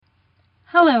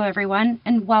Hello, everyone,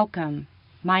 and welcome.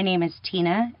 My name is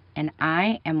Tina, and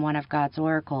I am one of God's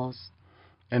oracles.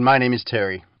 And my name is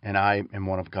Terry, and I am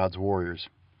one of God's warriors.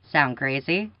 Sound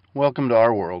crazy? Welcome to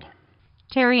our world.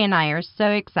 Terry and I are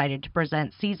so excited to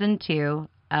present Season 2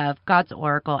 of God's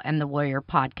Oracle and the Warrior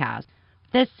podcast.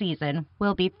 This season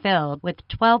will be filled with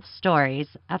 12 stories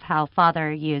of how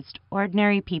Father used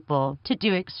ordinary people to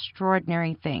do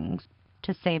extraordinary things,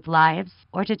 to save lives,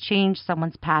 or to change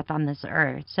someone's path on this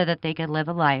earth so that they could live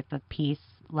a life of peace,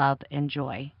 love, and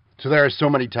joy. So there are so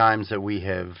many times that we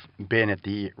have been at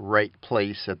the right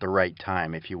place at the right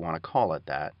time, if you want to call it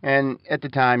that. And at the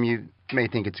time, you may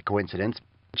think it's a coincidence.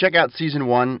 Check out Season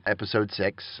 1, Episode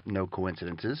 6, No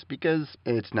Coincidences, because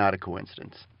it's not a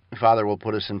coincidence. Father will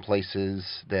put us in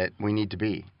places that we need to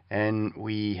be, and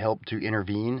we help to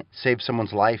intervene, save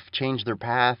someone's life, change their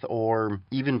path, or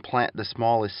even plant the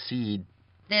smallest seed.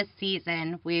 This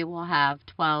season, we will have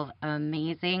 12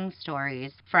 amazing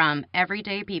stories from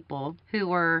everyday people who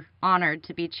were honored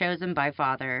to be chosen by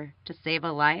Father to save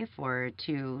a life or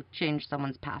to change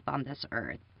someone's path on this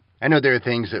earth. I know there are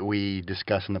things that we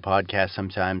discuss in the podcast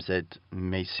sometimes that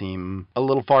may seem a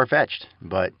little far-fetched,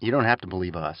 but you don't have to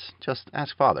believe us. Just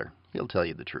ask Father. He'll tell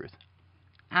you the truth.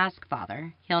 Ask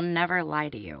Father. He'll never lie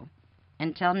to you.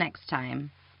 Until next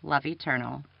time, love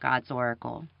eternal, God's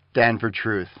Oracle. Stand for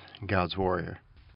truth, God's warrior.